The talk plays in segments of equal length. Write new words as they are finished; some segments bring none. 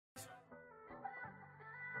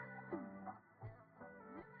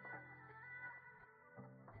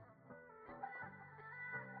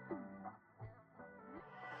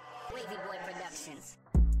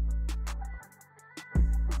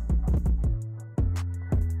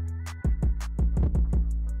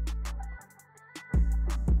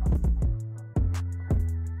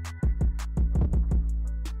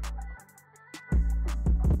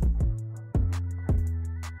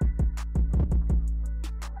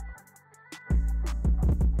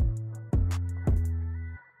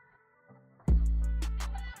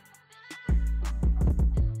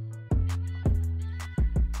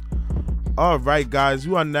All right, guys,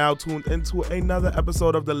 you are now tuned into another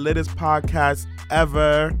episode of the latest podcast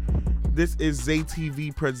ever. This is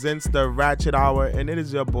ZayTV Presents the Ratchet Hour, and it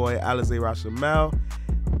is your boy, Alizé Lewis.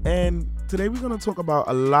 And today we're going to talk about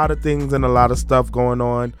a lot of things and a lot of stuff going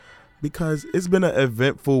on because it's been an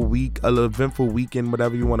eventful week, an eventful weekend,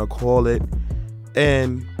 whatever you want to call it.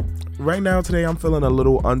 And right now, today, I'm feeling a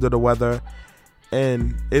little under the weather.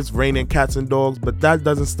 And it's raining cats and dogs, but that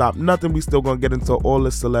doesn't stop nothing. We still gonna get into all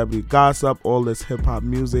this celebrity gossip, all this hip-hop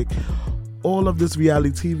music, all of this reality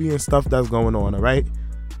TV and stuff that's going on, all right?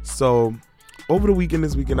 So over the weekend, I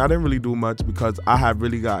didn't really do much because I had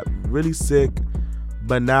really got really sick,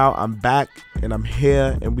 but now I'm back and I'm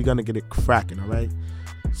here and we're gonna get it cracking, all right?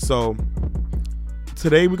 So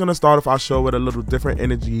today we're gonna start off our show with a little different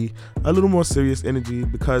energy, a little more serious energy,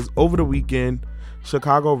 because over the weekend,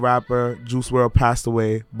 Chicago rapper Juice WRLD passed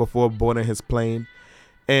away before boarding his plane,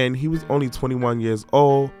 and he was only 21 years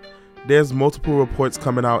old. There's multiple reports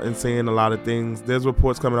coming out and saying a lot of things. There's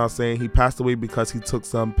reports coming out saying he passed away because he took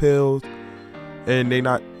some pills, and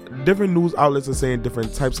different news outlets are saying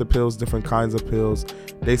different types of pills, different kinds of pills.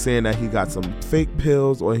 They saying that he got some fake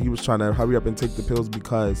pills, or he was trying to hurry up and take the pills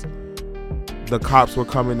because the cops were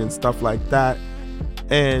coming and stuff like that.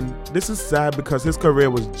 And this is sad because his career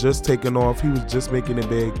was just taking off. He was just making it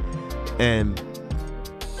big. And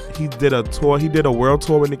he did a tour. He did a world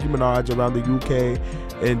tour with Nicki Minaj around the UK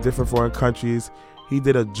and different foreign countries. He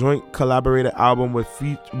did a joint collaborated album with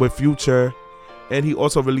Future. And he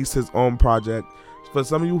also released his own project. For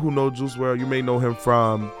some of you who know Juice WRLD, you may know him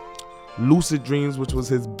from Lucid Dreams, which was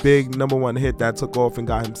his big #1 hit that took off and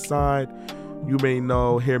got him signed. You may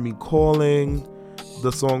know Hear Me Calling,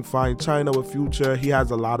 the song Fine China with Future. He has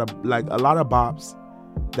a lot of bops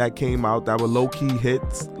that came out that were low-key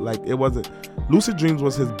hits. Like, it wasn't, Lucid Dreams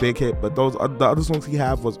was his big hit, but the other songs he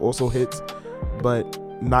had was also hits, but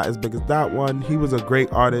not as big as that one. He was a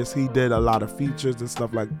great artist. He did a lot of features and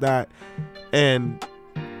stuff like that. And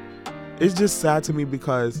it's just sad to me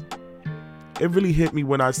because it really hit me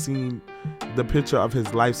when I seen the picture of his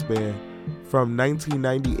lifespan from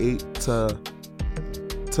 1998 to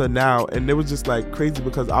now, and it was just like crazy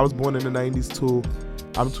because I was born in the 90s too.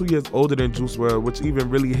 I'm 2 years older than Juice WRLD, which even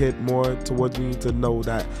really hit more towards me to know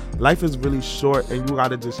that life is really short and you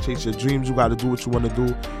gotta just chase your dreams. You gotta do what you want to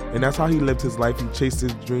do, and that's how he lived his life. He chased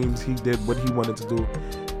his dreams. He did what he wanted to do,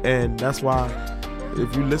 and that's why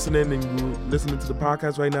if you're listening and you listening to the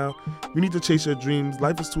podcast right now, you need to chase your dreams.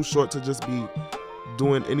 Life is too short to just be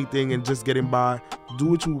doing anything and just getting by. Do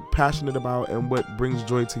what you're passionate about and what brings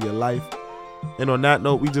joy to your life. And on that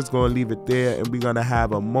note, we just gonna leave it there, and we're gonna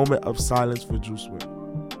have a moment of silence for Juice WRLD.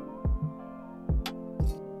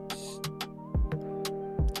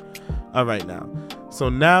 All right, so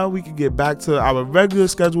now we can get back to our regular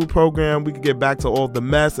scheduled program. We can get back to all the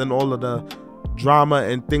mess and all of the drama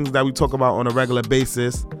and things that we talk about on a regular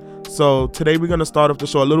basis. So today we're gonna start off the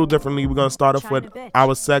show a little differently. We're gonna start off with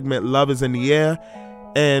our segment Love is in the Air.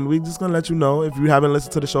 And we're just going to let you know, if you haven't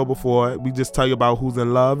listened to the show before, we just tell you about who's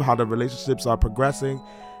in love, how the relationships are progressing,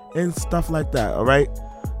 and stuff like that, all right?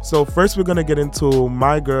 So first we're going to get into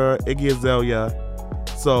my girl, Iggy Azalea.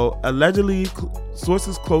 So allegedly,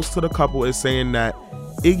 sources close to the couple is saying that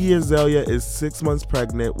Iggy Azalea is 6 months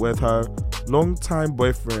pregnant with her longtime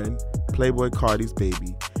boyfriend, Playboy Carti's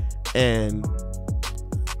baby. And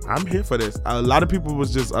I'm here for this. A lot of people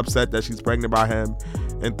was just upset that she's pregnant by him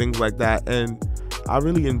and things like that. And I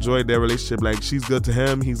really enjoyed their relationship. Like, she's good to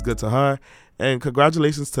him, he's good to her, and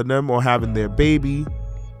congratulations to them on having their baby.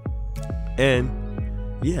 And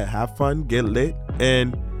yeah, have fun, get lit.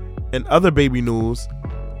 And in other baby news,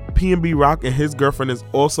 PNB Rock and his girlfriend is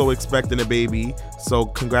also expecting a baby, so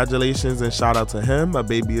congratulations and shout out to him. A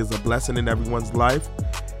baby is a blessing in everyone's life.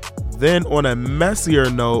 Then on a messier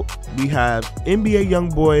note, we have NBA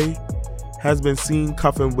YoungBoy has been seen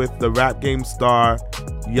cuffing with the rap game star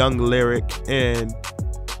Young Lyric, and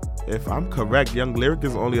if I'm correct, Young Lyric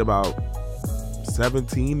is only about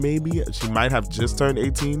 17 maybe. She might have just turned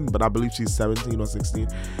 18, but I believe she's 17 or 16.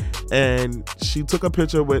 And she took a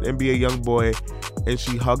picture with NBA YoungBoy and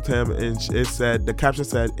she hugged him, and it said, the caption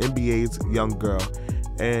said, NBA's young girl.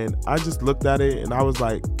 And I just looked at it and I was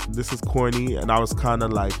like, this is corny, and I was kind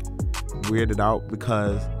of like, weirded out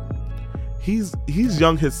because he's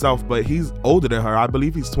young himself, but he's older than her. I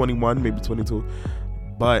believe he's 21, maybe 22.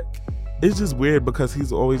 But it's just weird because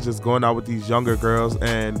he's always just going out with these younger girls,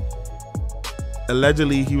 and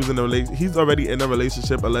allegedly he's already in a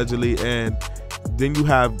relationship allegedly, and then you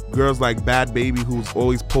have girls like Bad Baby who's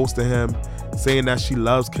always posting him saying that she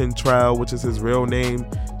loves Kentrell, which is his real name.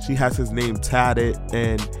 She has his name tatted,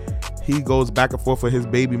 and he goes back and forth with his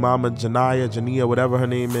baby mama Jania, whatever her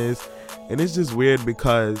name is. And it's just weird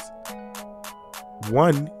because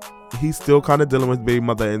one, he's still kind of dealing with baby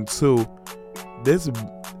mother, and two,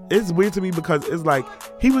 it's weird to me because it's like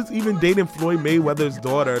he was even dating Floyd Mayweather's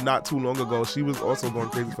daughter not too long ago. She was also going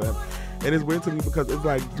crazy for him. And it's weird to me because it's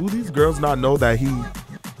like, do these girls not know that he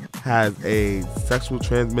has a sexual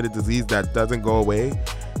transmitted disease that doesn't go away?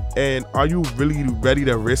 And are you really ready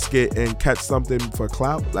to risk it and catch something for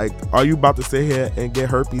clout? Like, are you about to sit here and get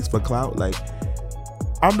herpes for clout? Like,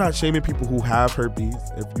 I'm not shaming people who have herpes.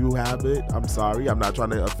 If you have it, I'm sorry. I'm not trying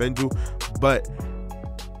to offend you. But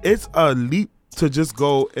it's a leap to just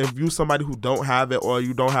go and view somebody who don't have it, or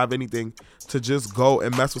you don't have anything, to just go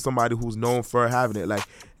and mess with somebody who's known for having it. Like,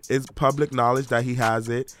 it's public knowledge that he has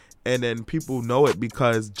it, and then people know it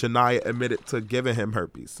because Janiyah admitted to giving him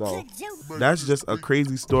herpes. So that's just a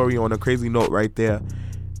crazy story on a crazy note right there.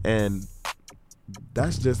 And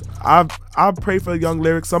that's just, I pray for young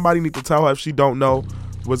Lyric. Somebody need to tell her if she don't know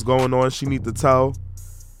what's going on. Somebody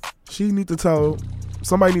need to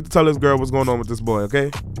tell this girl what's going on with this boy,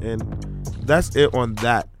 okay? And that's it on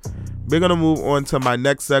that. We're gonna move on to my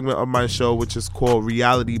next segment of my show, which is called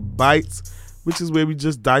Reality Bites, which is where we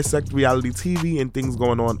just dissect reality TV and things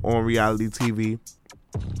going on reality TV.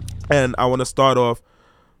 And I want to start off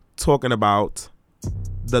talking about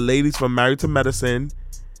the ladies from Married to Medicine.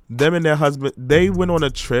 Them and their husband, they went on a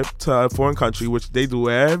trip to a foreign country, which they do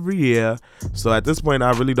every year. So at this point,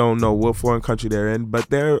 I really don't know what foreign country they're in, but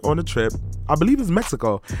they're on a trip. I believe it's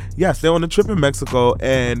Mexico. Yes, they're on a trip in Mexico,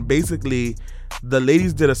 and basically the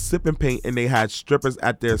ladies did a sip and paint, and they had strippers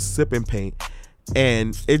at their sip and paint.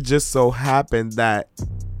 And it just so happened that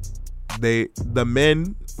the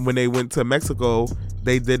men, when they went to Mexico,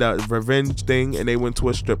 they did a revenge thing, and they went to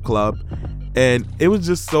a strip club. And it was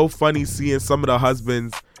just so funny seeing some of the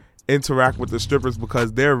husbands interact with the strippers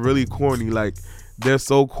because they're really corny. Like, they're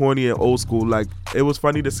so corny and old school. Like, it was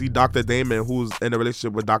funny to see Dr. Damon, who's in a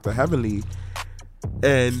relationship with Dr. Heavenly,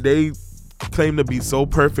 and they claim to be so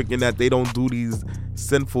perfect in that they don't do these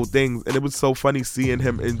sinful things. And it was so funny seeing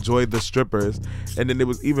him enjoy the strippers. And then it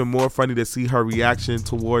was even more funny to see her reaction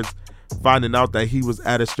towards finding out that he was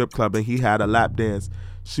at a strip club and he had a lap dance.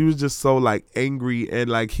 She was just so like angry, and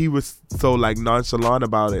like he was so like nonchalant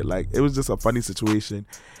about it. Like, it was just a funny situation.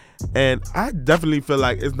 And I definitely feel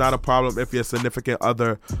like it's not a problem if your significant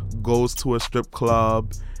other goes to a strip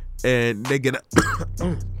club and they get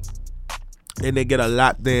a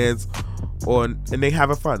lap dance and they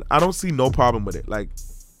having fun. I don't see no problem with it. Like,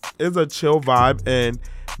 it's a chill vibe, and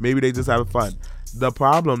maybe they just having fun. The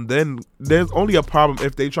problem, then there's only a problem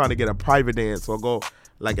if they trying to get a private dance or go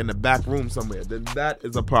like in the back room somewhere. Then that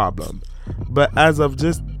is a problem. But as of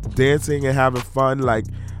just dancing and having fun, like,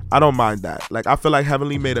 I don't mind that. Like, I feel like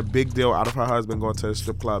Heavenly made a big deal out of her husband going to a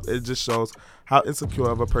strip club. It just shows how insecure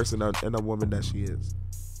of a person and a woman that she is.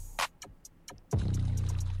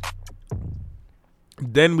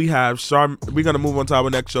 Then we have we're going to move on to our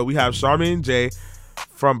next show. We have Charmaine J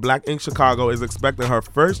from Black Ink Chicago is expecting her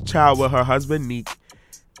first child with her husband, Neek.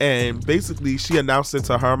 And basically, she announced it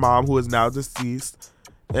to her mom, who is now deceased.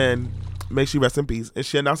 And may she rest in peace. And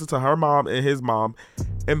she announced it to her mom and his mom.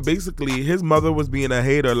 And basically, his mother was being a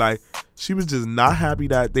hater. Like, she was just not happy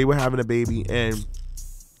that they were having a baby, and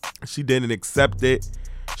she didn't accept it.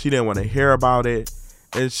 She didn't want to hear about it.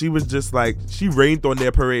 And she was just like, she rained on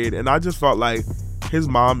their parade. And I just felt like his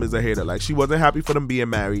mom is a hater. Like, she wasn't happy for them being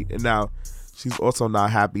married. And now she's also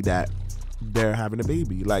not happy that they're having a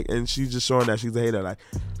baby. Like, and she's just showing that she's a hater. Like,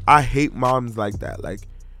 I hate moms like that. Like,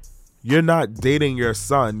 you're not dating your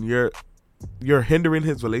son. You're hindering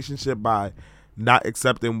his relationship by not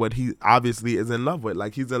accepting what he obviously is in love with.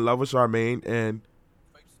 Like, he's in love with Charmaine, and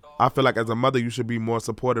I feel like as a mother, you should be more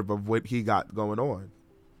supportive of what he got going on.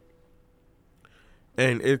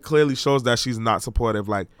 And it clearly shows that she's not supportive.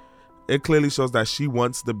 Like, it clearly shows that she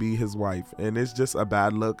wants to be his wife, and it's just a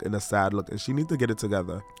bad look and a sad look, and she needs to get it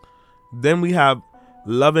together. Then we have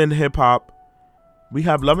Love and Hip Hop. We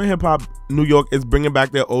have Love and Hip Hop New York is bringing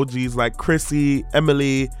back their OGs like Chrissy,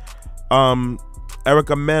 Emily,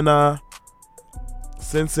 Erica Mena,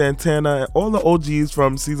 Sin Santana. All the OGs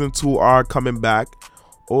from season 2 are coming back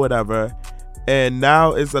or whatever. And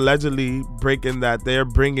now it's allegedly breaking that they're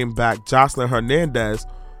bringing back Jocelyn Hernandez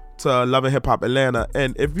to Love and Hip Hop Atlanta.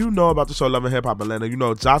 And if you know about the show Love and Hip Hop Atlanta, you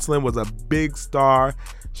know Jocelyn was a big star.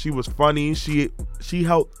 She was funny. She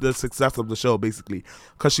helped the success of the show basically,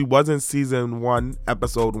 because she was in season 1,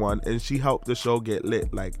 episode 1, and she helped the show get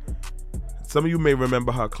lit. Like, some of you may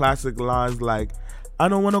remember her classic lines like, "I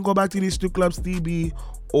don't want to go back to these strip clubs, Stevie,"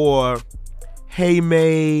 or "Hey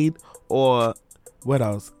maid," or what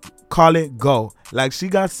else? "Call it go." Like, she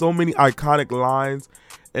got so many iconic lines,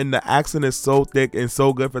 and the accent is so thick and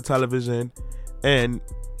so good for television. And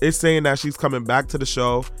it's saying that she's coming back to the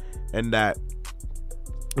show, and that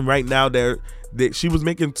right now she was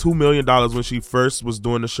making $2 million when she first was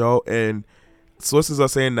doing the show, and sources are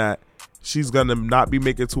saying that she's gonna not be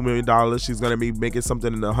making $2 million. She's gonna be making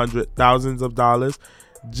something in the thousands of dollars,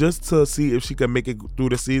 just to see if she can make it through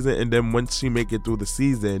the season. And then once she make it through the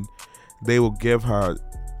season, they will give her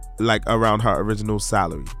like around her original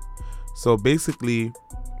salary. So basically,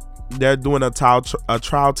 they're doing a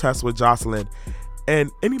trial test with Jocelyn.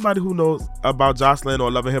 And anybody who knows about Jocelyn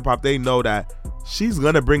or Love and Hip Hop, they know that she's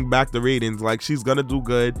gonna bring back the ratings. Like, she's gonna do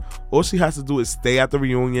good. All she has to do is stay at the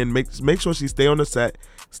reunion, make sure she stay on the set,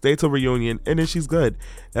 stay to reunion, and then she's good.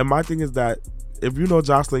 And my thing is that if you know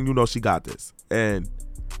Jocelyn, you know she got this. And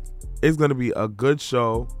it's gonna be a good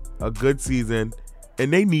show, a good season,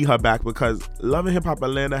 and they need her back because Love and Hip Hop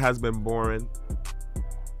Atlanta has been boring.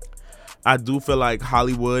 I do feel like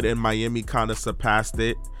Hollywood and Miami kind of surpassed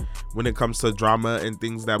it when it comes to drama and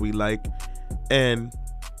things that we like. And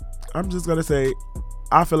I'm just going to say,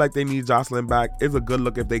 I feel like they need Jocelyn back. It's a good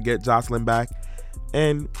look if they get Jocelyn back.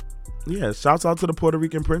 And yeah, shouts out to the Puerto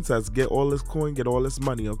Rican princess. Get all this coin, get all this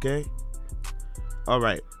money, okay? All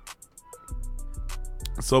right.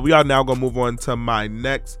 So we are now going to move on to my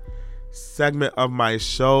next segment of my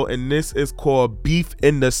show. And this is called Beef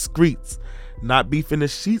in the Streets. Not beef in the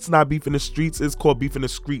sheets, not beef in the streets. It's called Beef in the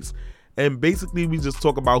Streets. And basically, we just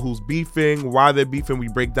talk about who's beefing, why they're beefing. We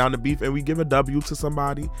break down the beef, and we give a W to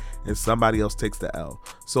somebody, and somebody else takes the L.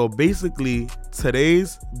 So basically,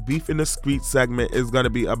 today's Beef in the Streets segment is going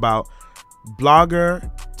to be about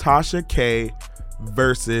blogger Tasha K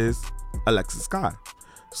versus Alexis Sky.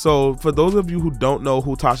 So for those of you who don't know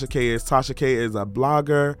who Tasha K is a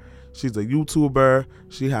blogger. She's a YouTuber.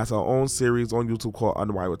 She has her own series on YouTube called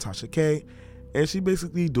Unwired with Tasha K. And she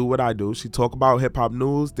basically do what I do. She talk about hip-hop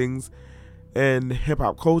news, things and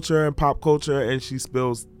hip-hop culture and pop culture. And she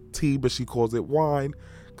spills tea, but she calls it wine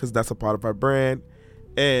because that's a part of her brand.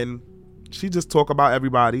 And she just talk about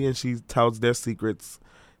everybody, and she tells their secrets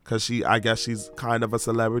because I guess she's kind of a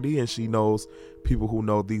celebrity, and she knows people who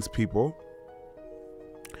know these people.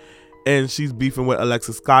 And she's beefing with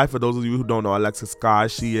Alexis Sky. For those of you who don't know Alexis Sky,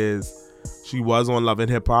 she was on Love and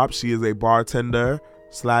Hip Hop. She is a bartender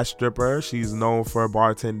 / stripper. She's known for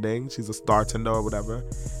bartending. She's a star tender or whatever.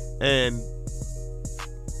 And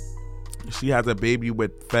she has a baby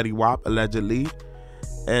with Fetty Wap, allegedly.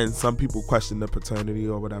 And some people question the paternity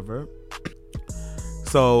or whatever.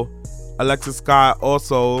 So Alexis Sky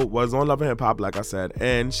also was on Love and Hip Hop, like I said.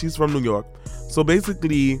 And she's from New York. So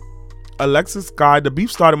basically, Alexis Sky, the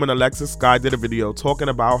beef started when Alexis Sky did a video talking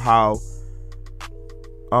about how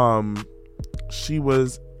she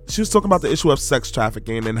was talking about the issue of sex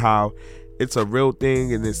trafficking and how it's a real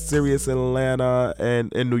thing and it's serious in Atlanta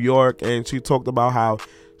and in New York. And she talked about how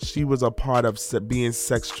she was a part of being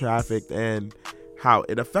sex trafficked and how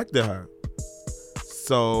it affected her.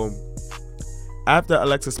 So after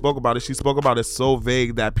Alexis spoke about it, she spoke about it so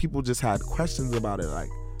vague that people just had questions about it, like,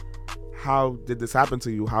 how did this happen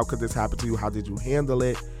to you? How could this happen to you? How did you handle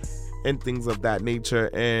it? And things of that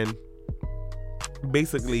nature. And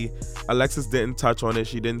basically, Alexis didn't touch on it.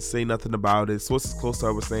 She didn't say nothing about it. Sources close to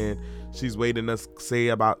her were saying she's waiting to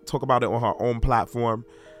talk about it on her own platform.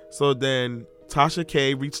 So then Tasha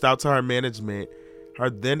K reached out to her management,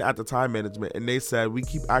 her then at the time management, and they said, we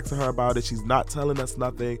keep asking her about it. She's not telling us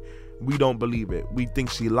nothing. We don't believe it. We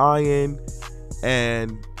think she lying,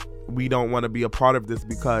 and we don't want to be a part of this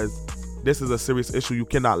because this is a serious issue. You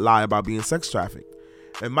cannot lie about being sex trafficked.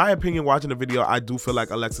 In my opinion, watching the video, I do feel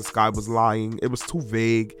like Alexis Sky was lying. It was too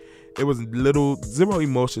vague. It was zero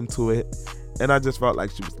emotion to it. And I just felt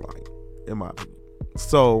like she was lying, in my opinion.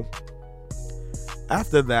 So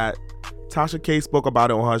after that, Tasha K spoke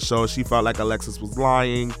about it on her show. She felt like Alexis was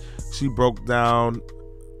lying. She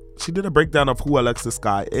did a breakdown of who Alexis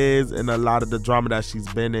Sky is and a lot of the drama that she's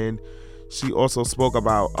been in. She also spoke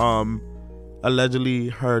about allegedly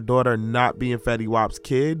her daughter not being Fetty Wap's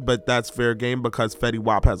kid, but that's fair game because Fetty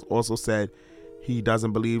Wap has also said he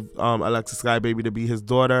doesn't believe Alexis Sky baby to be his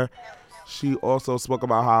daughter. She also spoke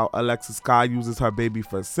about how Alexis Sky uses her baby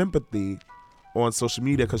for sympathy on social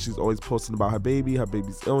media because she's always posting about her baby's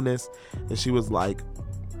illness. And she was like,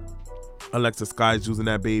 Alexis Sky is using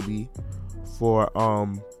that baby for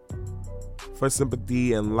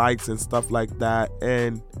sympathy and likes and stuff like that.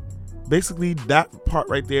 And basically that part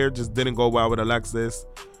right there just didn't go well with Alexis.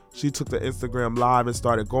 She took the Instagram live and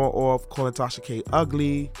started going off, calling Tasha K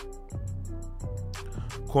ugly,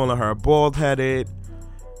 calling her bald-headed,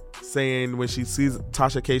 saying when she sees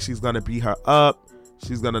Tasha K, she's gonna beat her up,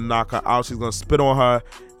 she's gonna knock her out, she's gonna spit on her,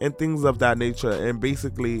 and things of that nature. And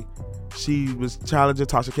basically she was challenging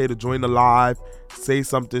Tasha K to join the live, say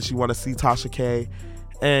something, she want to see Tasha K.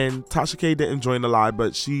 And Tasha K didn't join the live,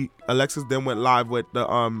 but Alexis then went live with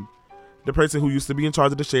the person who used to be in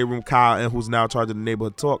charge of the Shade Room, Kyle, and who's now in charge of the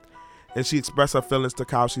Neighborhood Talk. And she expressed her feelings to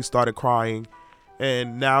Kyle. She started crying.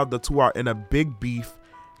 And now the two are in a big beef.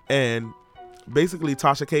 And basically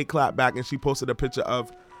Tasha K clapped back and she posted a picture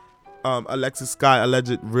of Alexis Sky,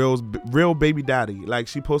 alleged real baby daddy. Like,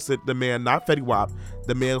 she posted the man, not Fetty Wap,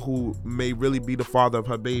 the man who may really be the father of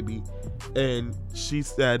her baby. And she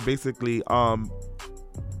said basically,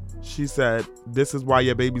 she said, this is why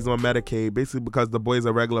your baby's on Medicaid, basically because the boy is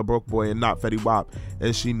a regular broke boy and not Fetty Wap,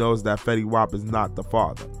 and she knows that Fetty Wap is not the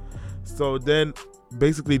father. So then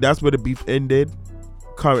basically that's where the beef ended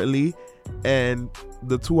currently, and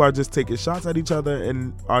the two are just taking shots at each other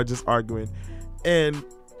and are just arguing. And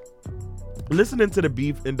listening to the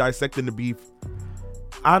beef and dissecting the beef,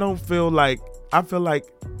 I feel like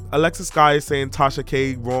Alexis Sky is saying Tasha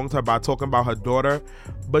K wronged her by talking about her daughter,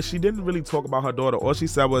 but she didn't really talk about her daughter. All she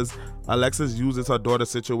said was Alexis uses her daughter's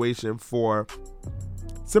situation for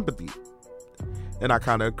sympathy. And I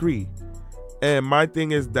kind of agree. And my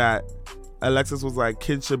thing is that Alexis was like,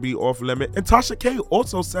 kids should be off limit. And Tasha K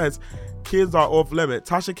also says kids are off limit.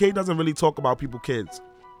 Tasha K doesn't really talk about people's kids.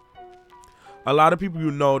 A lot of people,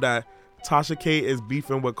 that Tasha K is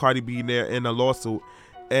beefing with Cardi B in a lawsuit.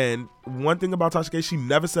 And one thing about Tasha K, she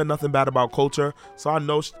never said nothing bad about Culture. So I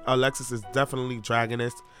know Alexis is definitely dragging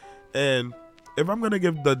this. And if I'm going to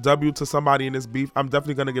give the W to somebody in this beef, I'm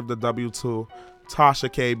definitely going to give the W to Tasha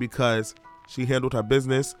K, because she handled her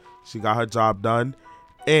business. She got her job done.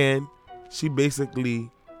 And she basically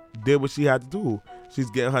did what she had to do. She's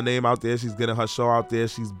getting her name out there. She's getting her show out there.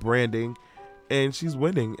 She's branding. And she's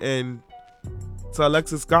winning. And to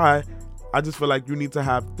Alexis Sky, I just feel like you need to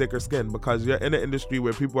have thicker skin, because you're in an industry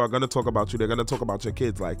where people are going to talk about you. They're going to talk about your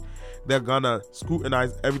kids. Like, they're going to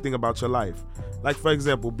scrutinize everything about your life. Like, for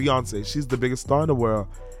example, Beyonce, she's the biggest star in the world.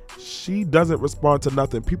 She doesn't respond to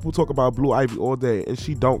nothing. People talk about Blue Ivy all day and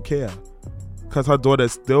she don't care, because her daughter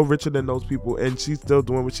is still richer than those people and she's still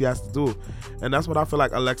doing what she has to do. And that's what I feel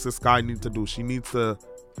like Alexis Sky needs to do. She needs to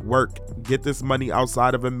work, get this money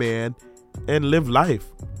outside of a man, and live life.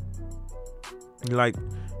 Like,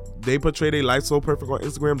 they portray their life so perfect on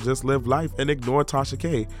Instagram. Just live life and ignore Tasha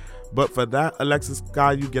K. But for that, Alexis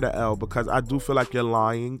Sky, you get an L, because I do feel like you're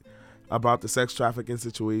lying about the sex trafficking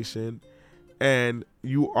situation, and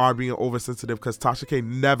you are being oversensitive, because Tasha K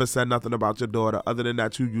never said nothing about your daughter other than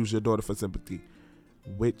that you use your daughter for sympathy,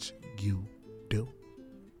 which you do.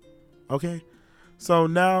 Okay? So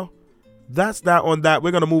now, that's that on that.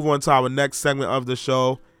 We're going to move on to our next segment of the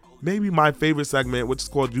show. Maybe my favorite segment, which is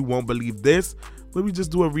called You Won't Believe This, where we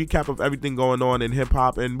just do a recap of everything going on in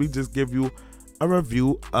hip-hop, and we just give you a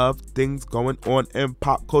review of things going on in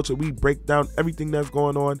pop culture. We break down everything that's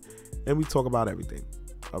going on, and we talk about everything.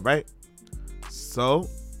 All right? So,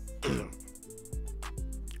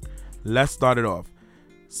 let's start it off.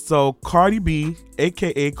 So, Cardi B,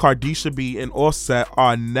 a.k.a. Cardisha B, and Offset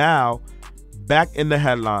are now back in the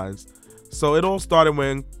headlines. So, it all started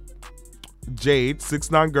when Jade,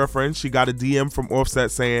 6ix9ine girlfriend, she got a DM from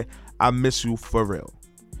Offset saying, I miss you for real.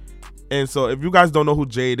 And so if you guys don't know who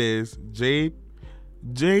Jade is, Jade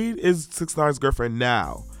is 6ix9ine's girlfriend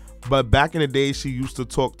now. But back in the day, she used to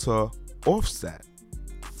talk to Offset.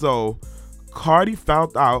 So Cardi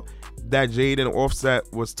found out that Jade and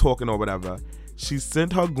Offset was talking or whatever. She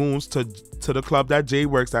sent her goons to the club that Jade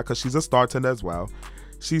works at, because she's a bartender as well.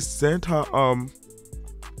 She sent her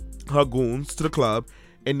goons to the club,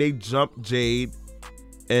 and they jumped Jade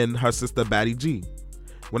and her sister Batty G.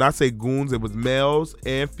 When I say goons, it was males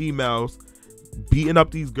and females beating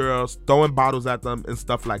up these girls, throwing bottles at them and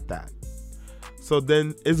stuff like that. So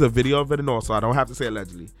then there's a video of it and all, so I don't have to say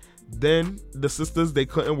allegedly. Then the sisters, they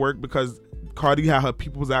couldn't work because Cardi had her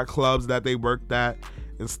peoples at clubs that they worked at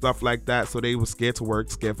and stuff like that. So they were scared to work,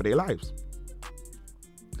 scared for their lives.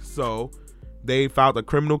 So they filed a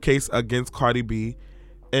criminal case against Cardi B,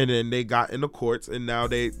 and then they got in the courts, and now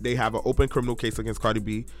they have an open criminal case against Cardi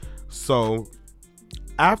B. So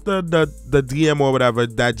after the DM or whatever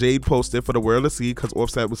that Jade posted for the world to see, because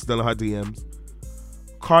Offset was still in her DMs,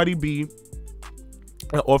 Cardi B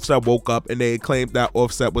and Offset woke up and they claimed that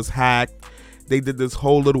Offset was hacked they did this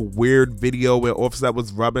whole little weird video where Offset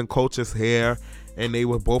was rubbing Culture's hair, and they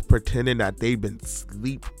were both pretending that they've been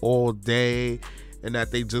asleep all day and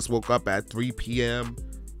that they just woke up at 3 p.m.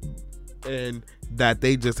 and that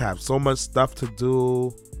they just have so much stuff to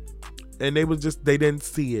do, and they didn't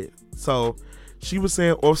see it. So she was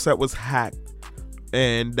saying Offset was hacked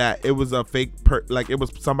and that it was a fake it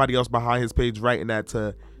was somebody else behind his page writing that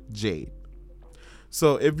to Jade.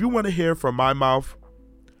 So if you want to hear from my mouth,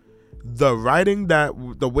 the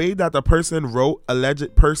way that the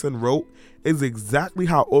alleged person wrote is exactly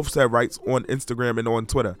how Offset writes on Instagram and on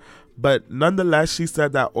Twitter. But nonetheless, she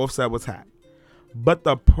said that Offset was hacked. But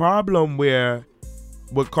the problem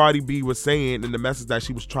what Cardi B was saying in the message that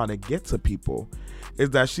she was trying to get to people is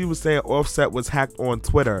that she was saying Offset was hacked on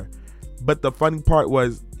Twitter. But the funny part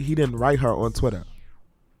was he didn't write her on Twitter.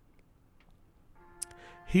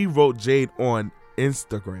 He wrote Jade on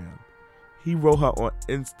Instagram. He wrote her on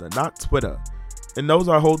Insta, not Twitter. And those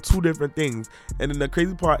are whole two different things. And then the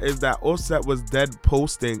crazy part is that Offset was dead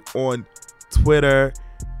posting on Twitter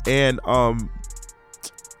and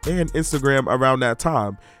Instagram around that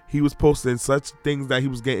time. He was posting such things that he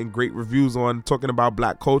was getting great reviews on, talking about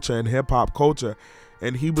black culture and hip hop culture.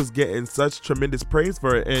 And he was getting such tremendous praise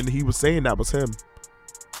for it. And he was saying that was him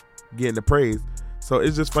getting the praise. So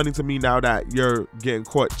it's just funny to me now that you're getting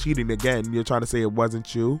caught cheating again. You're trying to say it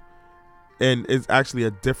wasn't you. And it's actually a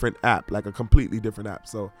different app, like a completely different app.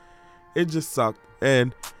 So it just sucked.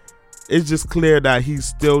 And it's just clear that he's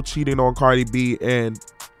still cheating on Cardi B. And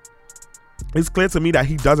it's clear to me that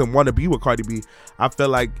he doesn't want to be with Cardi B. I feel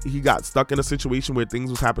like he got stuck in a situation where things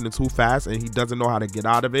was happening too fast and he doesn't know how to get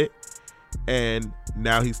out of it. And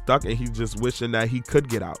now he's stuck and he's just wishing that he could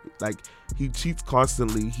get out. Like, he cheats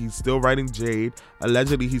constantly. He's still writing Jade.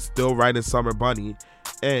 Allegedly, he's still writing Summer Bunny.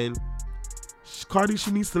 And Cardi,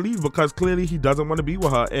 she needs to leave because clearly he doesn't want to be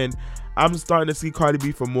with her. And I'm starting to see Cardi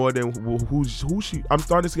B for more than who she. I'm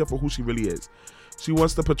starting to see her for who she really is. She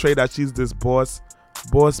wants to portray that she's this boss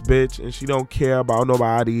bitch and she don't care about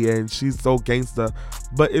nobody and she's so gangster.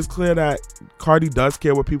 But it's clear that Cardi does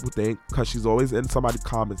care what people think because she's always in somebody's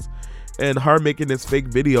comments. And her making this fake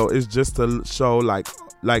video is just to show like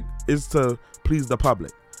is to please the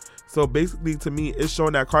public. So basically, to me, it's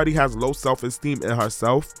showing that Cardi has low self-esteem in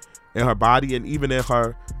herself, in her body, and even in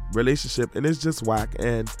her relationship. And it's just whack.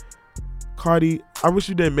 And Cardi, I wish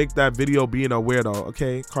you didn't make that video being a weirdo,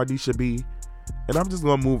 okay? Cardi should be. And I'm just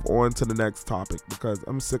going to move on to the next topic because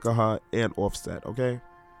I'm sick of her and Offset, okay?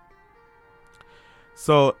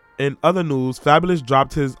 So, in other news, Fabulous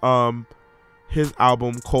dropped his album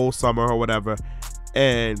Cold Summer or whatever,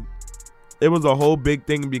 and it was a whole big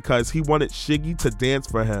thing because he wanted Shiggy to dance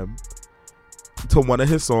for him to one of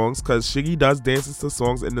his songs, because Shiggy does dances to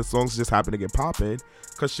songs and the songs just happen to get popping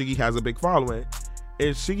because Shiggy has a big following.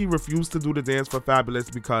 And Shiggy refused to do the dance for Fabulous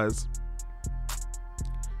because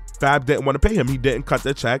Fab didn't want to pay him. He didn't cut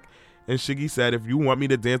the check, and Shiggy said, if you want me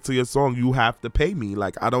to dance to your song, you have to pay me.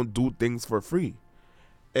 Like, I don't do things for free.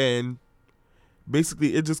 And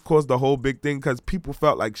basically, it just caused the whole big thing because people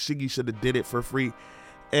felt like Shiggy should have did it for free.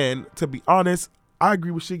 And to be honest, I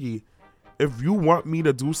agree with Shiggy. If you want me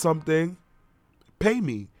to do something, pay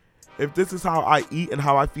me. If this is how I eat and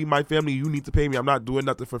how I feed my family, you need to pay me. I'm not doing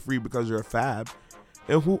nothing for free because you're a Fab.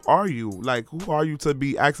 And who are you? Like, who are you to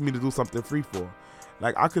be asking me to do something free for?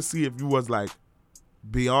 Like, I could see if you was like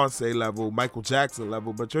Beyonce level, Michael Jackson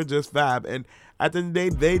level, but you're just Fab. And at the end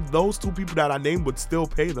of the day, those two people that I named would still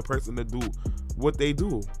pay the person to do what they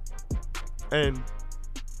do. And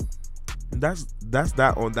that's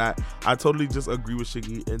that on that. I totally just agree with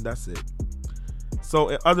Shiggy, and that's it. So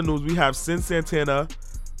in other news, we have Sin Santana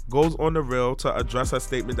goes on the reel to address her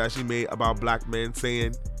statement that she made about black men,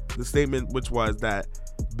 saying the statement which was that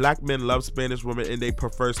black men love Spanish women and they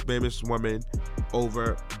prefer Spanish women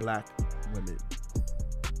over black women.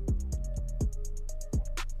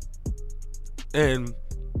 And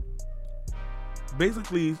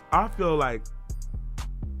basically, I feel like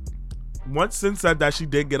once Sin said that, she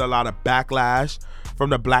did get a lot of backlash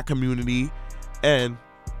from the black community. And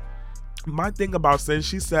my thing about Sin,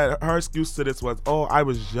 she said her excuse to this was, oh, I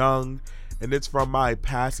was young and it's from my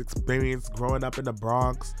past experience growing up in the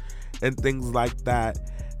Bronx and things like that.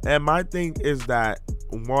 And my thing is that,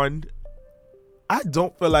 one, I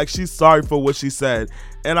don't feel like she's sorry for what she said,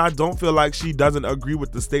 and I don't feel like she doesn't agree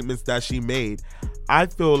with the statements that she made. I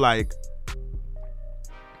feel like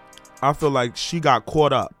she got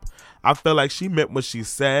caught up. I feel like she meant what she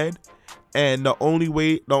said, and the only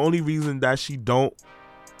reason that she's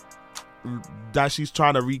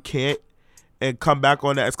trying to recant and come back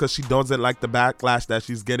on that is because she doesn't like the backlash that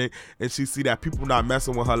she's getting, and she see that people not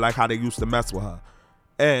messing with her like how they used to mess with her.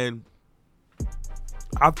 And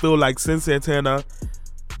I feel like since Santana,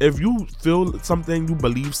 if you feel something, you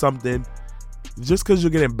believe something, just because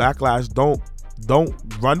you're getting backlash, don't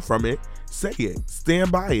run from it. Say it,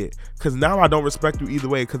 stand by it. Because now I don't respect you either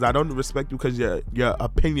way. Because I don't respect you because your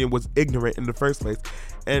opinion was ignorant in the first place,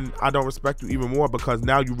 and I don't respect you even more because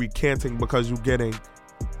now you're recanting because you're getting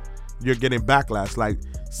backlash. Like,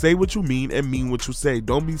 say what you mean and mean what you say.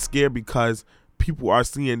 Don't be scared because people are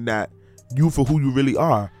seeing that you for who you really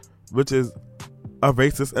are, which is a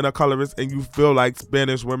racist and a colorist, and you feel like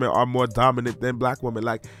Spanish women are more dominant than black women.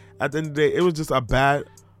 Like, at the end of the day, it was just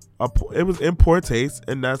it was in poor taste,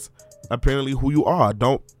 and that's apparently who you are.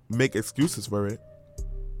 Don't make excuses for it.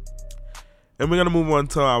 And we're gonna move on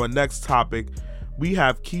to our next topic. We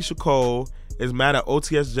have Keisha Cole is mad at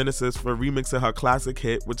OTS Genesis for remixing her classic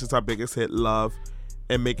hit, which is her biggest hit, Love,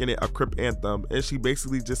 and making it a Crip anthem. And she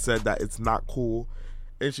basically just said that it's not cool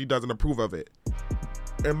and she doesn't approve of it.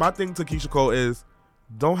 And my thing to Keisha Cole is,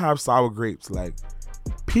 don't have sour grapes. Like,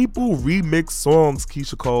 people remix songs,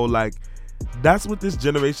 Keisha Cole. Like, that's what this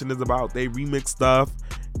generation is about. They remix stuff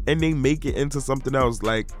and they make it into something else.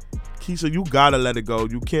 Like, Keisha, you gotta let it go.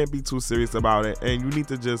 You can't be too serious about it, and you need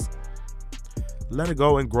to just let it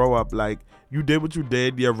go and grow up. Like, you did what you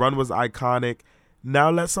did. Your run was iconic. Now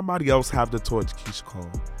let somebody else have the torch, Keisha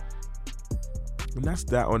Cole. And that's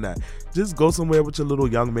that on that. Just go somewhere with your little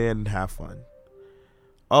young man and have fun.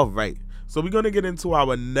 All right. So we're going to get into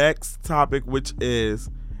our next topic, which is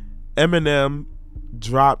Eminem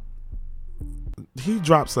dropped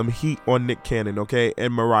some heat on Nick Cannon, okay,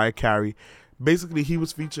 and Mariah Carey. Basically, he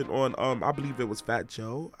was featured on, I believe it was Fat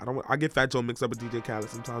Joe. I get Fat Joe mixed up with DJ Khaled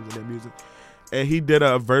sometimes in their music. And he did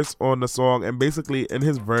a verse on the song, and basically in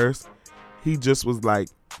his verse, he just was like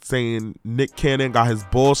saying Nick Cannon got his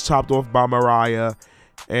balls chopped off by Mariah,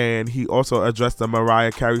 and he also addressed the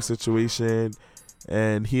Mariah Carey situation,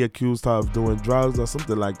 and he accused her of doing drugs or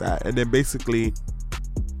something like that. And then basically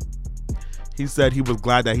he said he was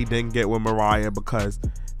glad that he didn't get with Mariah because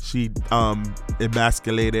she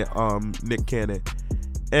emasculated Nick Cannon.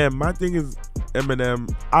 And my thing is,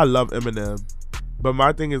 Eminem, I love Eminem, but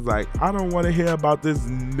my thing is, like, I don't want to hear about this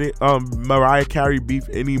Mariah Carey beef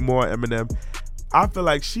anymore, Eminem. I feel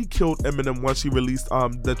like she killed Eminem once she released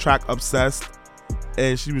the track Obsessed,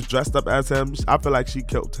 and she was dressed up as him. I feel like she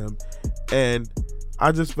killed him, and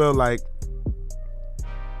I just feel like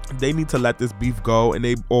they need to let this beef go, and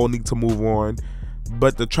they all need to move on.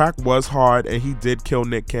 But the track was hard, and he did kill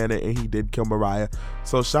Nick Cannon, and he did kill Mariah.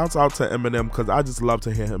 So shouts out to Eminem, because I just love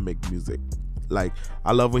to hear him make music. Like,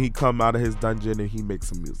 I love when he come out of his dungeon and he makes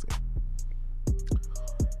some music.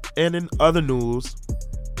 And in other news,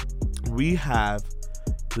 we have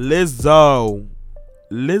Lizzo.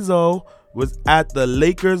 Lizzo was at the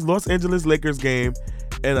Los Angeles Lakers game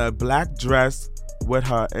in a black dress with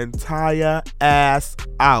her entire ass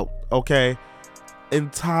out, okay?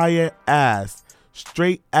 Entire ass.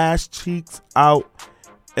 Straight ass cheeks out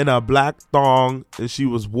in a black thong, and she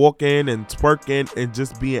was walking and twerking and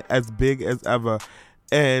just being as big as ever.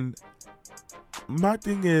 And my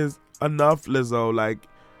thing is, enough, Lizzo. Like,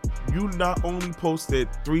 you not only posted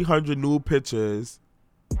 300 nude pictures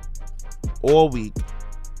all week,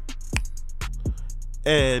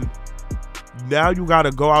 and now you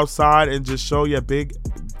gotta go outside and just show your big,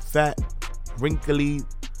 fat, wrinkly,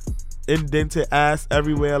 indented ass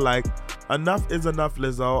everywhere. Like, enough is enough,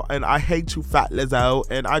 Lizzo. And I hate you, fat Lizzo.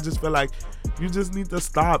 And I just feel like you just need to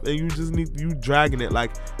stop, and you dragging it.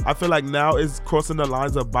 Like, I feel like now it's crossing the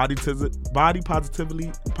lines of body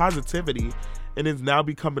positivity, and it's now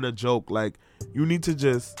becoming a joke. Like, you need to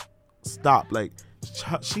just stop. Like,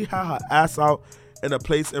 she had her ass out in a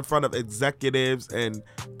place in front of executives and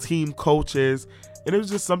team coaches, and it was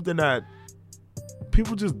just something that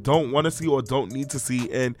people just don't want to see or don't need to see.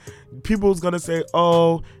 And people's gonna say,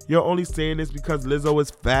 oh, you're only saying this because Lizzo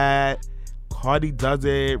is fat, Cardi does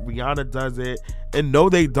it, Rihanna does it. And no,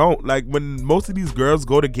 they don't. Like, when most of these girls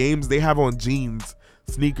go to games, they have on jeans,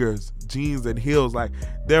 sneakers, jeans and heels. Like,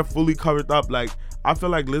 they're fully covered up. Like, I feel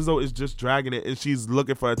like Lizzo is just dragging it, and she's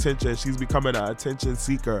looking for attention. She's becoming an attention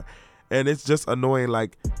seeker, and it's just annoying.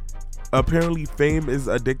 Like, apparently fame is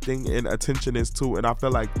addicting and attention is too, and I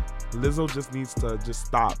feel like Lizzo just needs to just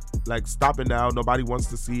stop. Like, stop it now. Nobody wants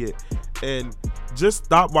to see it, and just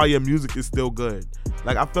stop while your music is still good.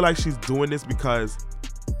 Like, I feel like she's doing this because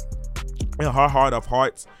in her heart of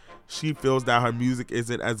hearts, she feels that her music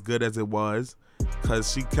isn't as good as it was,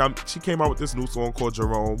 because she came out with this new song called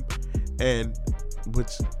Jerome, and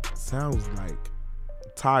which sounds like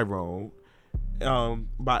Tyrone,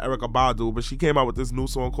 by Erykah Badu, but she came out with this new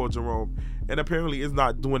song called Jerome, and apparently it's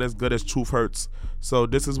not doing as good as Truth Hurts. So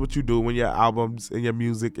this is what you do when your albums and your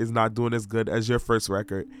music is not doing as good as your first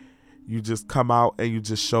record. You just come out and you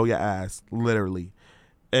just show your ass, literally.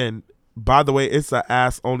 And by the way, it's an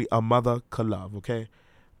ass only a mother could love, okay?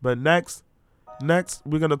 But next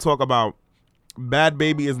we're gonna talk about Bad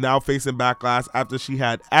Baby is now facing backlash after she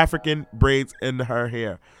had African braids in her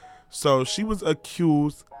hair. So she was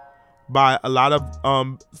accused by a lot of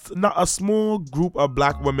not a small group of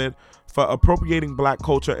black women for appropriating black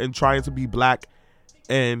culture and trying to be black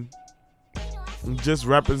and just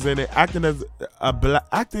representing, acting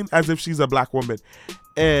as if she's a black woman.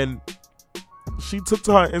 And she took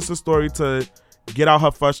to her Insta story to get out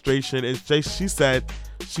her frustration, and she said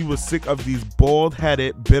she was sick of these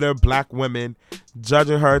bald-headed, bitter black women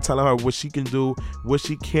judging her, telling her what she can do, what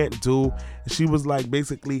she can't do. She was like,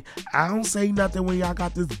 basically, I don't say nothing when y'all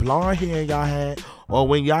got this blonde hair in y'all head, or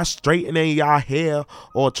when y'all straightening y'all hair,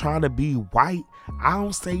 or trying to be white. I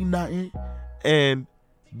don't say nothing. And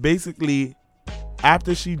basically,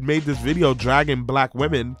 after she made this video dragging black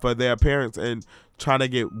women for their appearance and trying to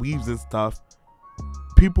get weaves and stuff,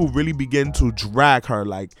 people really began to drag her,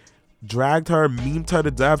 memed her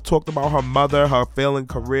to death, talked about her mother, her failing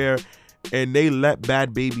career, and they let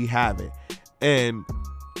Bad Baby have it. And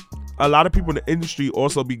a lot of people in the industry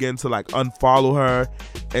also began to unfollow her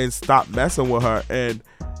and stop messing with her. And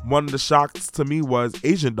one of the shocks to me was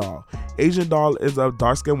Asian Doll. Asian Doll is a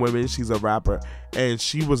dark-skinned woman. She's a rapper, and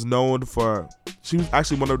she was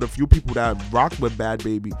actually one of the few people that rocked with Bad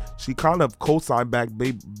Baby. She kind of co-signed Bad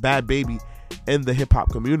Baby in the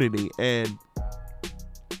hip-hop community, and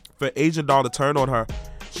for Asian Doll to turn on her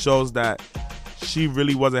shows that she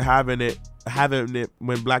really wasn't having it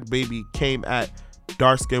when Black Baby came at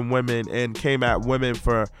dark-skinned women and came at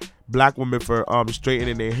black women for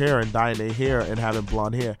straightening their hair and dyeing their hair and having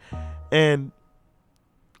blonde hair. And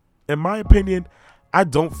in my opinion, I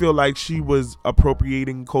don't feel like she was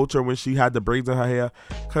appropriating culture when she had the braids in her hair,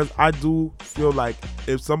 because I do feel like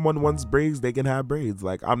if someone wants braids, they can have braids.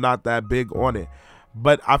 I'm not that big on it.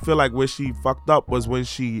 But I feel like where she fucked up was when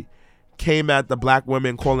she came at the black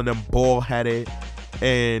women, calling them bald-headed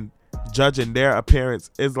and judging their appearance.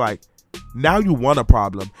 It's like, now you want a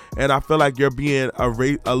problem. And I feel like you're being a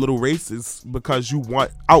little racist because you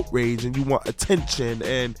want outrage and you want attention.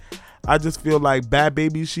 And I just feel like Bad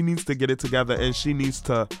Baby, she needs to get it together and she needs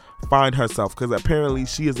to find herself, because apparently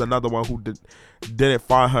she is another one who didn't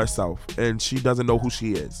find herself and she doesn't know who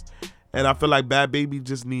she is. And I feel like Bad Baby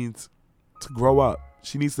just needs to grow up.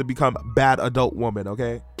 She needs to become a bad adult woman,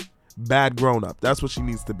 okay? Bad grown up. That's what she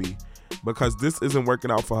needs to be, because this isn't working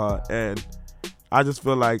out for her. And I just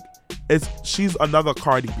feel like she's another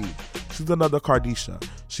Cardi B. She's another Kardisha.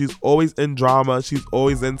 She's always in drama. She's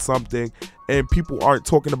always in something. And people aren't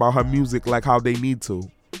talking about her music like how they need to.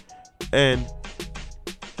 And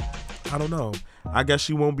I don't know. I guess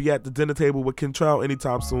she won't be at the dinner table with Kentrell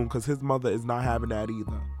anytime soon, because his mother is not having that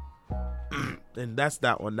either. And that's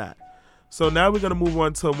that on that. So now we're going to move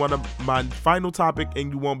on to one of my final topic,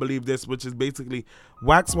 and you won't believe this, which is basically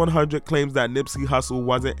Wax 100 claims that Nipsey Hussle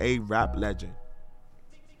wasn't a rap legend.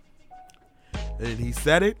 And he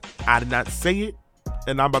said it. I did not say it.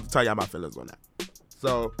 And I'm about to tell y'all my feelings on that.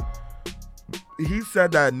 So he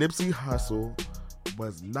said that Nipsey Hussle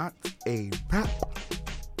was not a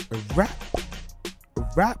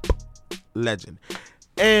rap legend.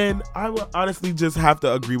 And I would honestly just have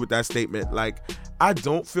to agree with that statement. I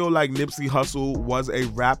don't feel like Nipsey Hussle was a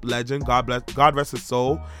rap legend. God rest his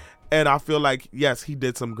soul. And I feel like, yes, he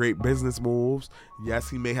did some great business moves. Yes,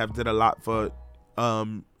 he may have did a lot for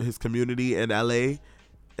his community in LA.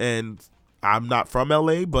 And I'm not from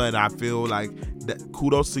LA, but I feel like that,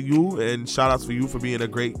 kudos to you and shout outs for you for being a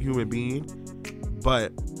great human being.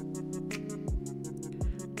 But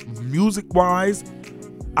music wise,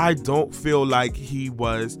 I don't feel like he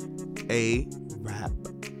was a rap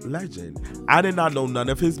legend. I did not know none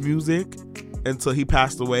of his music until he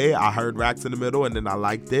passed away. I heard Racks in the Middle and then I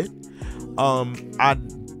liked it. I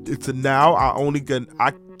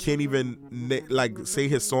can't even say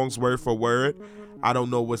his songs word for word. I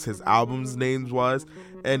don't know what his album's names was.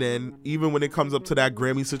 And then even when it comes up to that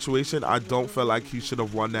Grammy situation, I don't feel like he should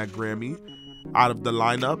have won that Grammy out of the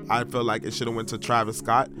lineup. I feel like it should have went to Travis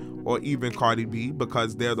Scott or even Cardi B,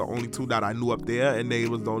 because they're the only two that I knew up there, and they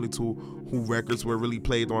was the only two who records were really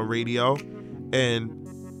played on radio. And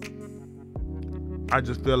I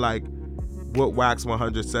just feel like what Wax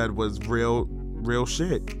 100 said was real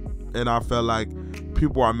shit. And I feel like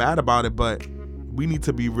people are mad about it, but we need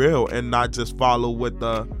to be real and not just follow what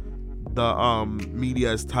the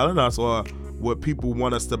media is telling us or what people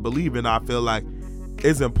want us to believe. And I feel like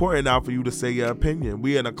it's important now for you to say your opinion.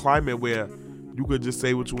 We're in a climate where you could just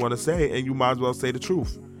say what you want to say, and you might as well say the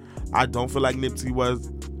truth. I don't feel like Nipsey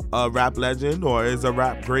was a rap legend or is a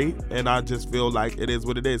rap great, and I just feel like it is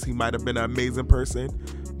what it is. He might have been an amazing person,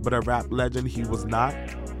 but a rap legend he was not,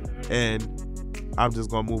 and I'm just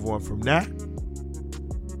gonna move on from that.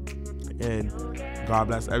 And God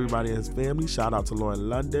bless everybody and his family. Shout out to Lauren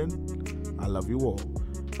London. I love you all.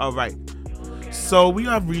 All right, so we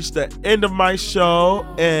have reached the end of my show,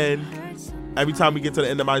 and every time we get to the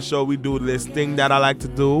end of my show, we do this thing that I like to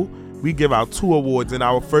do. We give out 2 awards, and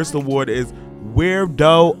our first award is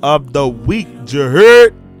Weirdo of the Week. You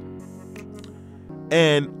heard?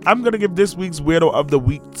 And I'm going to give this week's Weirdo of the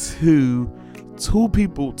Week to 2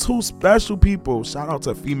 people, 2 special people. Shout out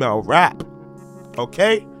to female rap.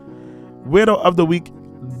 Okay? Weirdo of the Week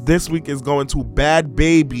this week is going to Bad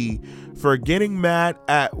Baby for getting mad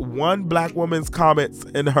at one black woman's comments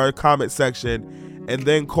in her comment section and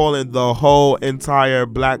then calling the whole entire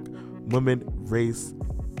black woman race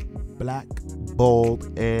black,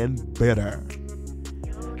 bold, and bitter.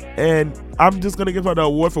 And I'm just going to give her the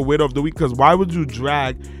award for Weirdo of the Week, because why would you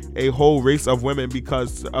drag a whole race of women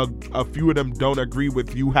because a few of them don't agree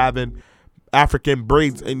with you having African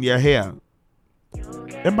braids in your hair?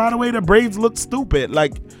 And by the way, the braids look stupid.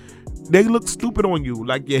 Like, they look stupid on you.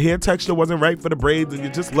 Like, your hair texture wasn't right for the braids, and you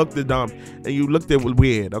just looked it dumb, and you looked it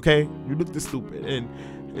weird, okay? You looked it stupid.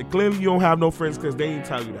 And clearly you don't have no friends because they ain't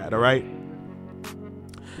tell you that, all right?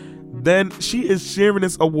 Then she is sharing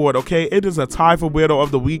this award, okay? It is a tie for Weirdo of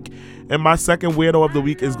the Week. And my second Weirdo of the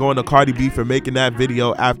Week is going to Cardi B for making that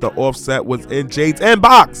video after Offset was in Jade's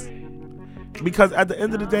inbox. Because at the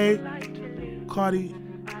end of the day, Cardi,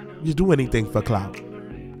 you do anything for clout.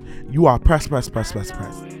 You are press.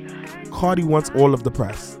 Cardi wants all of the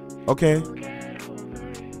press, okay?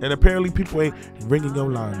 And apparently people ain't ringing your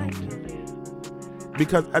line no more.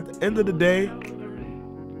 Because at the end of the day,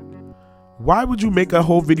 why would you make a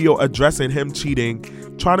whole video addressing him cheating,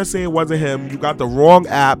 trying to say it wasn't him? You got the wrong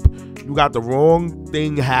app, you got the wrong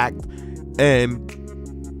thing hacked, and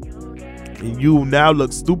you now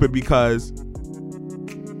look stupid because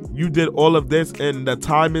you did all of this and the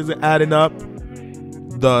time isn't adding up,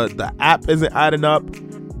 the app isn't adding up,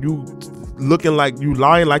 you looking like you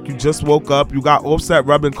lying like you just woke up, you got Offset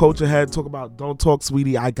rubbing Culture head, talk about, don't talk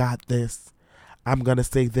sweetie, I got this, I'm gonna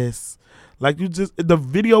say this. Like, the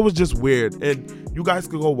video was just weird, and you guys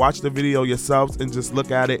can go watch the video yourselves and just look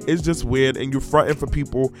at it. It's just weird, and you're fronting for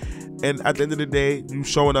people, and at the end of the day, you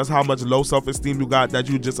showing us how much low self-esteem you got, that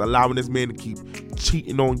you just allowing this man to keep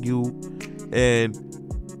cheating on you, and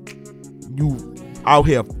you out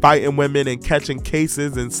here fighting women and catching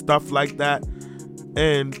cases and stuff like that.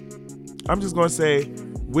 And I'm just gonna say,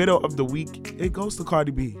 Weirdo of the Week, it goes to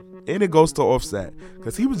Cardi B. And it goes to Offset,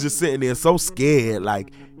 because he was just sitting there so scared,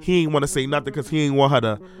 like he ain't want to say nothing because he ain't want her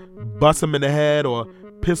to bust him in the head or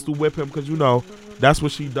pistol whip him, because you know that's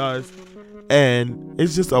what she does. And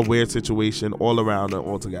it's just a weird situation all around and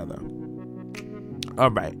all together.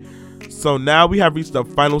 All right, so now we have reached the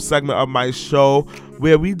final segment of my show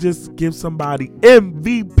where we just give somebody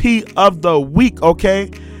MVP of the week,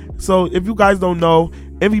 okay? So if you guys don't know,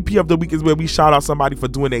 MVP of the week is where we shout out somebody for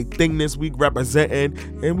doing a thing this week, representing,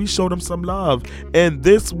 and we show them some love. And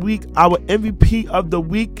this week, our MVP of the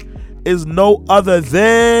week is no other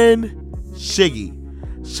than Shiggy.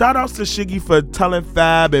 Shout outs to Shiggy for telling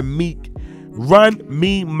Fab and Meek, run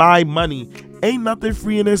me my money. Ain't nothing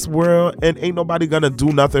free in this world, and ain't nobody gonna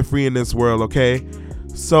do nothing free in this world, okay?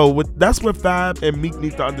 So that's what Fab and Meek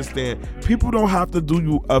need to understand. People don't have to do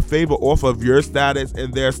you a favor off of your status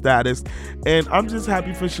and their status. And I'm just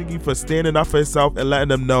happy for Shiggy for standing up for himself and letting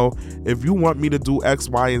them know, if you want me to do X,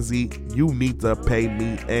 Y, and Z, you need to pay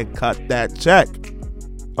me and cut that check.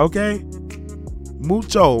 Okay?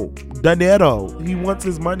 Mucho dinero. He wants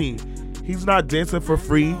his money. He's not dancing for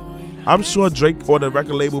free. I'm sure Drake or the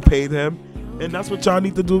record label paid him. And that's what y'all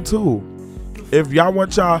need to do too. If y'all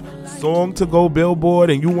want y'all song to go Billboard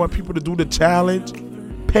and you want people to do the challenge,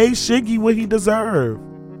 pay Shiggy what he deserves.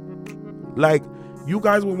 Like, you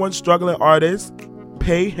guys were one struggling artist,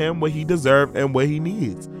 pay him what he deserves and what he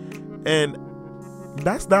needs. And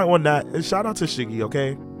that's not on that. And shout out to Shiggy,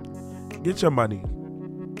 okay? Get your money.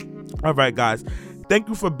 All right, guys. Thank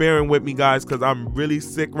you for bearing with me, guys, because I'm really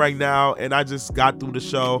sick right now and I just got through the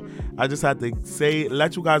show. I just had to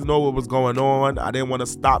let you guys know what was going on. I didn't want to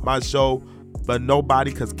stop my show for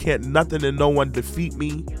nobody, because can't nothing and no one defeat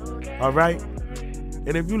me. All right? And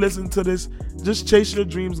if you listen to this, just chase your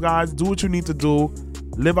dreams, guys. Do what you need to do.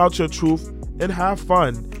 Live out your truth and have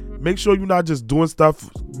fun. Make sure you're not just doing stuff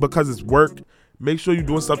because it's work. Make sure you're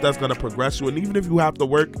doing stuff that's going to progress you. And even if you have to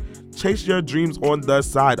work, chase your dreams on the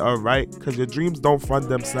side, all right? Because your dreams don't fund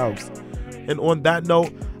themselves. And on that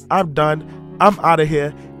note, I'm done. I'm out of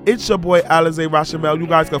here. It's your boy Alizé Rashamel. You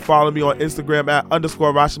guys can follow me on Instagram at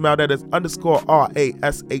 _Rashamel. That is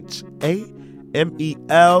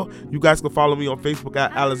 _RASHAMEL. You guys can follow me on Facebook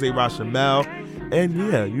at Alizé Rashamel.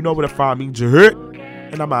 And yeah, you know where to find me, Jahurt.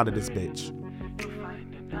 And I'm out of this bitch.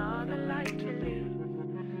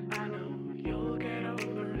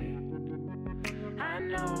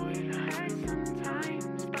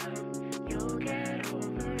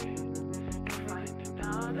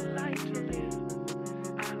 Light to live.